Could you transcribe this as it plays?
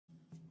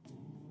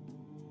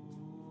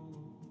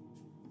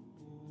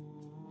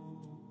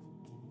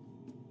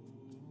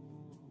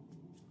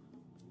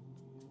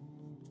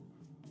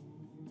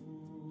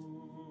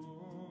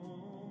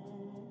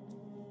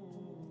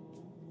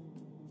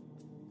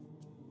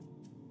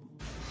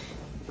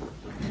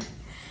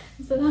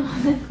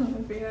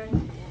Assalamualaikum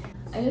everyone.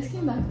 I just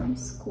came back from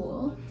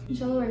school.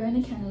 Inshallah, we're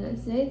going to Canada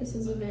today. This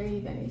was a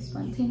very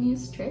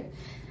spontaneous trip.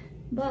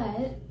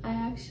 But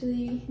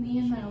me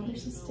and my older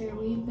sister,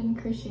 we've been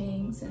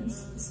crocheting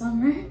since the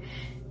summer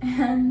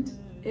and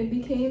it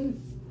became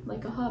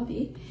like a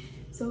hobby.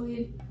 So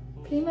we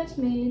pretty much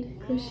made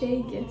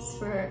crochet gifts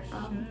for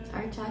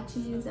our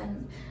chachis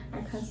and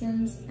our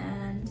cousins,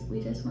 and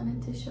we just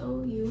wanted to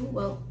show you,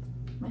 well,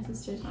 my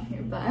sister's not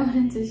here, but I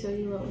wanted to show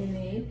you what we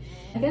made.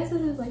 I guess this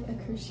is like a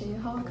crochet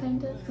haul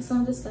kind of, because some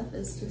of the stuff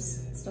is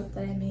just stuff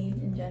that I made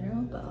in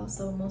general, but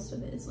also most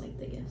of it is like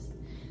the gifts.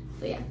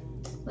 So yeah,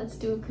 let's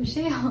do a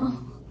crochet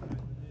haul.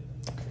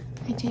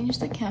 I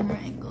changed the camera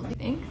angle. I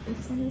think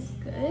this one is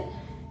good.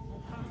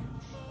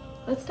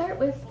 Let's start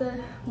with the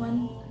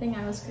one thing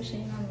I was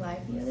crocheting on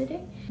live the other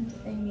day.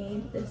 I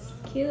made this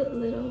cute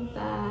little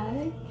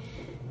bag,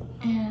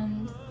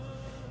 and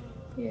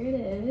here it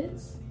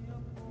is.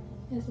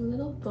 It has a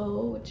little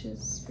bow, which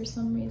is for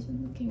some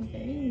reason looking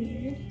very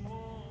weird.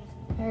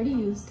 I already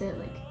used it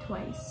like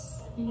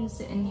twice. I used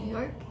it in New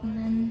York and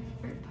then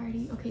for a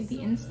party. Okay, the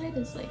inside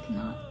is like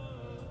not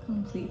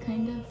complete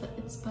kind of, but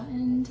it's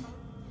buttoned.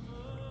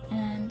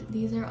 And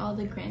these are all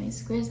the granny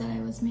squares that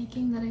I was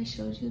making that I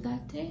showed you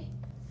that day.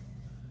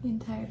 The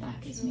entire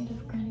back is made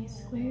of granny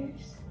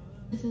squares.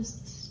 This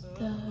is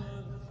the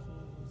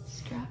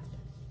strap.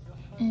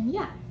 And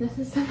yeah, this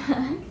is the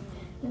bag.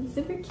 It's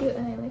super cute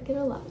and I like it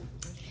a lot.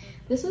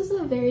 This was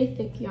a very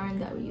thick yarn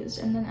that we used,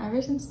 and then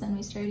ever since then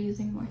we started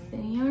using more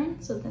thin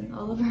yarn, so then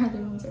all of our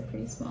other ones are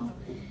pretty small.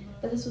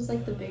 But this was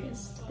like the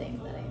biggest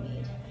thing that I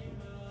made.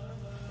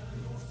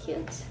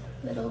 Cute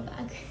little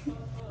bag.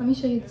 Let me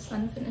show you this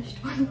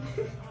unfinished one.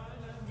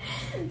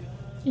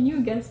 Can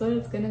you guess what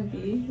it's gonna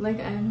be?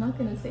 Like, I'm not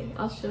gonna say.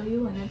 I'll show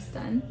you when it's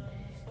done.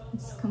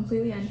 It's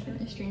completely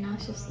unfinished right now.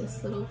 It's just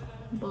this little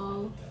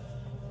ball,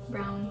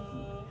 brown,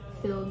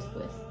 filled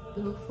with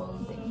little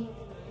foam thingy.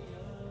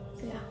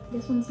 So yeah,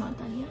 this one's not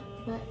done yet,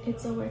 but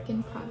it's a work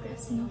in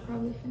progress and I'll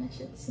probably finish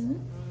it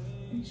soon,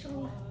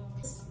 inshallah.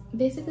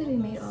 Basically, we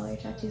made all our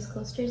chachis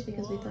coasters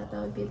because we thought that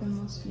would be the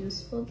most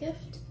useful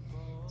gift.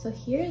 So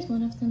here is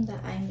one of them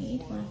that I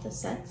made, one of the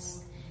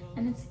sets,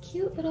 and it's a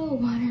cute little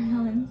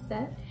watermelon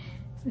set.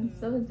 It's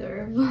so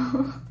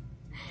adorable.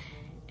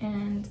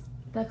 And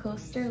the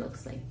coaster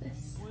looks like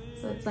this.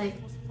 So it's like,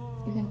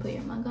 you can put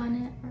your mug on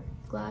it or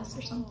glass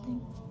or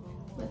something.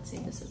 Let's say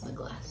this is a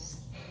glass.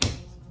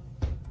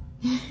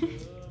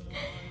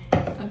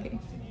 Okay.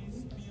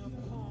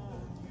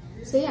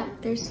 So yeah,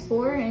 there's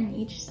 4 in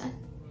each set.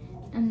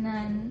 And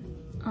then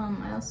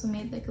I also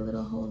made like a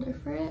little holder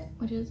for it,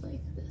 which is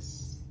like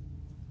this.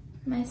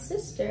 My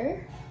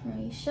sister,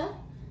 Maisha,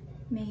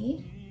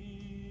 made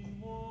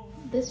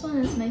this one.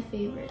 Is my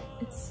favorite.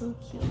 It's so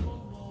cute.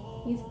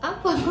 These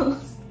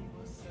apples.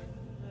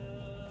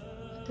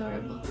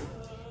 Adorable.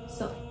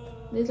 So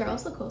these are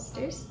also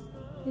coasters.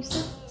 They're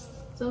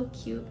so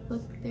cute.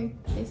 Look, they're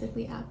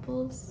basically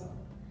apples.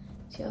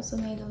 She also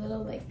made a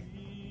little like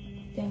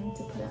thing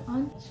to put it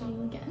on. I'll show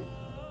you again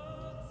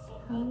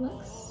how it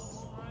looks.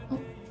 Oh,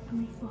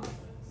 I'm gonna fall.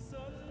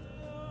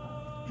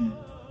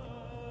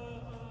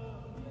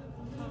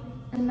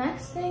 The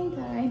next thing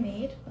that I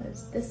made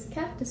was this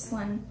cactus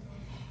one.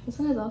 This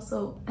one is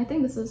also, I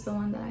think this is the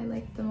one that I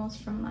liked the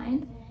most from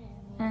mine.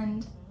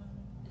 And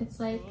it's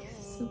like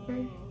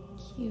super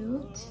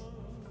cute.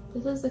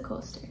 This is the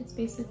coaster. It's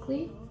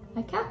basically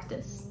a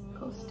cactus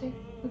coaster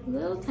with a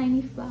little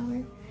tiny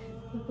flower.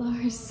 The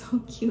flower is so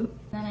cute.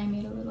 Then I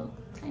made a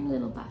tiny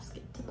little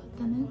basket to put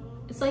them in.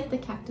 It's like the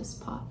cactus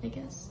pot, I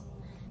guess.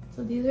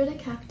 So these are the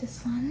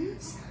cactus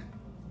ones.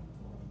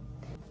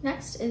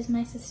 Next is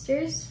my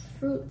sister's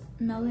fruit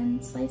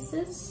melon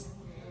slices.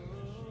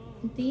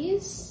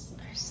 These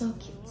are so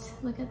cute.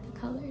 Look at the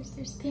colors.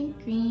 There's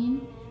pink,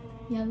 green,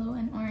 yellow,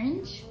 and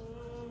orange.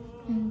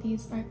 And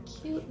these are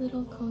cute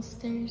little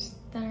coasters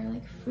that are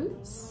like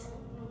fruits.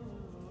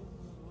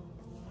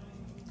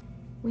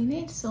 We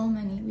made so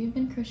many. We've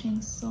been crocheting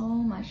so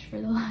much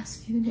for the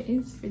last few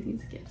days for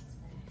these gifts.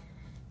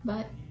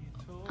 But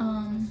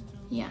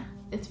yeah,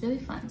 it's really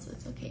fun, so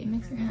it's okay. It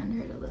makes your hand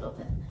hurt a little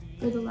bit.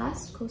 For the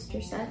last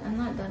coaster set, I'm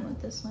not done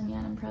with this one yet.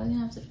 I'm probably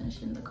gonna have to finish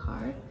it in the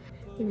car.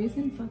 The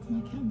reason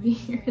Fatima can't be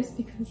here is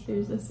because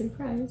there's a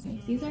surprise.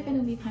 These are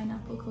gonna be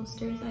pineapple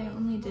coasters. I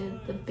only did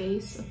the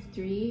base of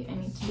 3. I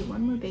need to do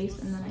one more base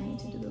and then I need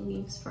to do the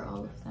leaves for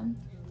all of them.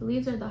 The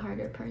leaves are the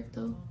harder part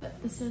though,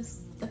 but this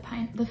is the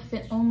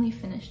only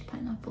finished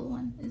pineapple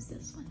one is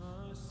this one.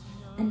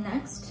 And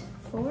next,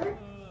 for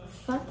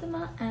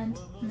Fatima and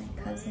my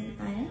cousin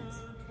Ayat.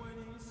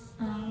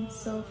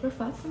 So for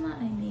Fatima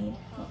I made,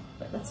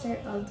 but let's start,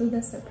 I'll do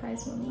the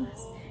surprise one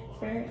last.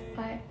 For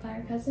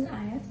our cousin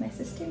Ayat, my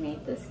sister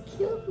made this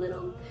cute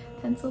little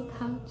pencil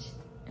pouch.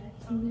 And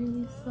it's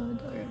literally so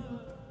adorable.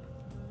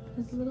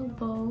 There's a little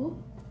bow.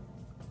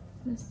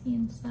 This is the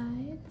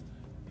inside.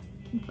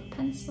 You can put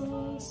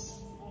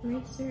pencils,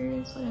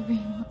 erasers, whatever you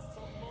want.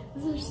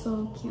 These are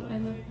so cute. I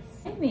love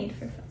this. I made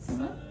for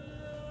Fatima.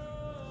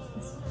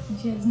 This one. And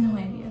she has no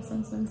idea, so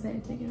I'm so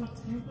excited to give it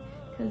to her.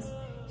 Because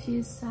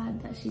She's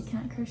sad that she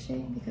can't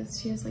crochet because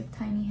she has like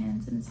tiny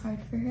hands and it's hard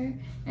for her,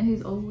 and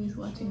she's always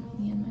watching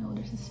me and my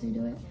older sister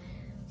do it.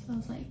 So I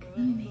was like,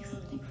 let me make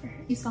something for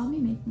her. She saw me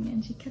making it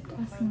and she kept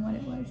asking what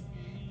it was,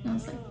 and I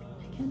was like,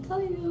 I can't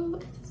tell you,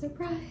 it's a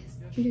surprise,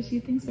 because she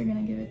thinks we're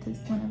gonna give it to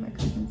one of our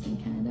cousins in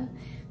Canada,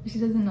 but she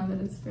doesn't know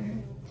that it's for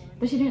her.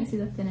 But she didn't see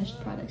the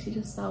finished product, she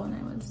just saw when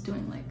I was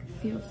doing like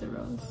a few of the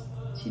rows.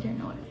 She didn't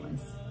know what it was,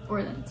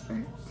 or that it's for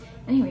her.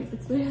 Anyways,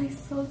 it's literally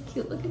so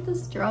cute. Look at the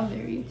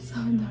strawberry, it's so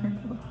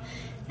adorable.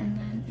 And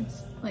then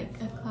it's like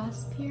a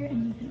clasp here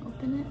and you can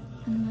open it,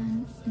 and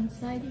then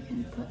inside you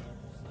can put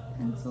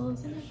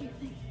pencils and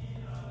everything.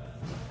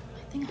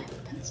 I think I have a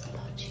pencil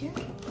pouch here.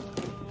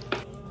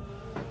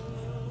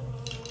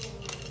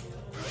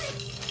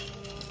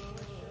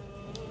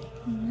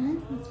 And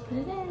then let's put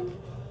it in.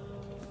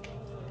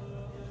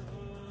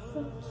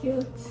 So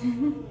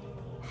cute.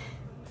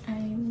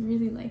 I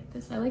really like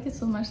this. I like it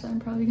so much that I'm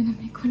probably gonna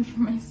make one for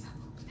myself.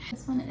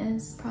 This one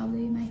is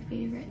probably my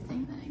favorite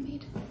thing that I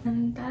made.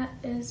 And that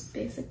is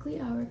basically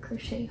our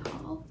crochet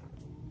haul,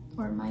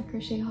 or my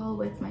crochet haul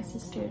with my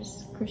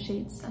sister's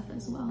crocheted stuff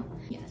as well.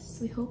 Yes,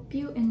 we hope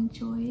you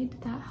enjoyed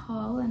that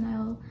haul, and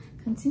I'll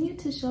continue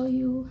to show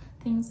you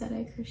things that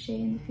I crochet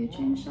in the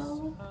future,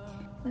 inshallah.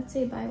 Let's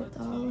say bye with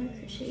all our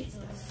crochet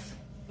stuff.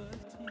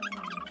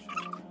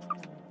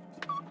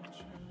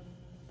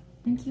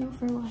 Thank you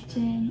for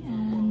watching,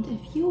 and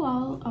if you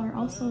all are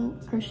also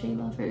crochet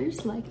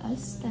lovers like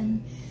us,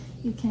 then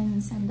you can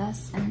send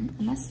us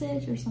a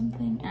message or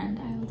something and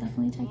I will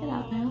definitely check it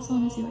out. I also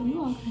want to see what you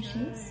all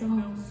crochet,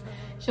 so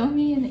show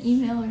me an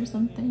email or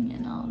something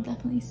and I'll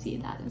definitely see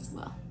that as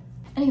well.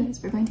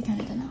 Anyways, we're going to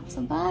Canada now,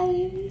 so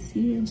bye!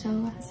 See you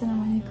inshallah.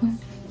 Assalamu alaikum.